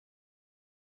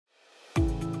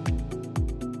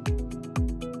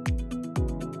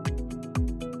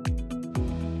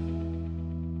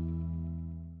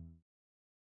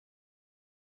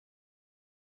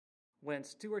when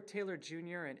Stuart Taylor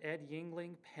Jr. and Ed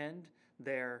Yingling penned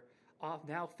their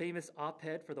now famous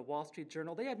op-ed for the Wall Street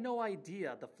Journal, they had no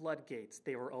idea the floodgates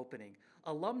they were opening.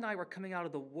 Alumni were coming out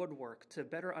of the woodwork to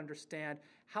better understand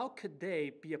how could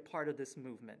they be a part of this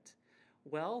movement.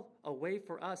 Well, a way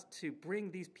for us to bring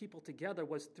these people together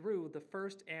was through the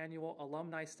first annual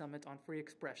Alumni Summit on Free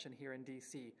Expression here in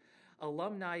DC.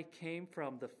 Alumni came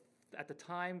from at the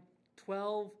time,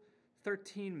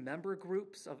 13 member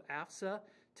groups of AFSA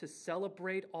to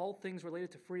celebrate all things related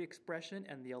to free expression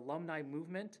and the alumni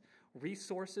movement.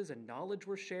 Resources and knowledge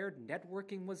were shared,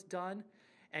 networking was done,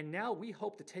 and now we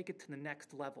hope to take it to the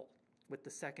next level with the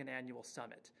second annual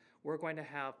summit. We're going to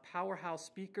have powerhouse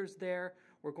speakers there.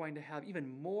 We're going to have even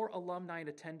more alumni in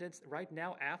attendance. Right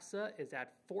now, AFSA is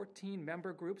at 14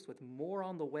 member groups with more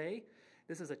on the way.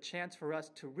 This is a chance for us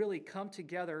to really come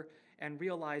together and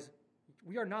realize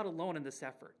we are not alone in this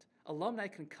effort. Alumni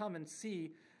can come and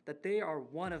see that they are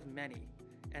one of many,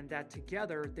 and that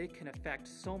together they can affect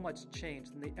so much change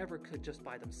than they ever could just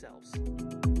by themselves.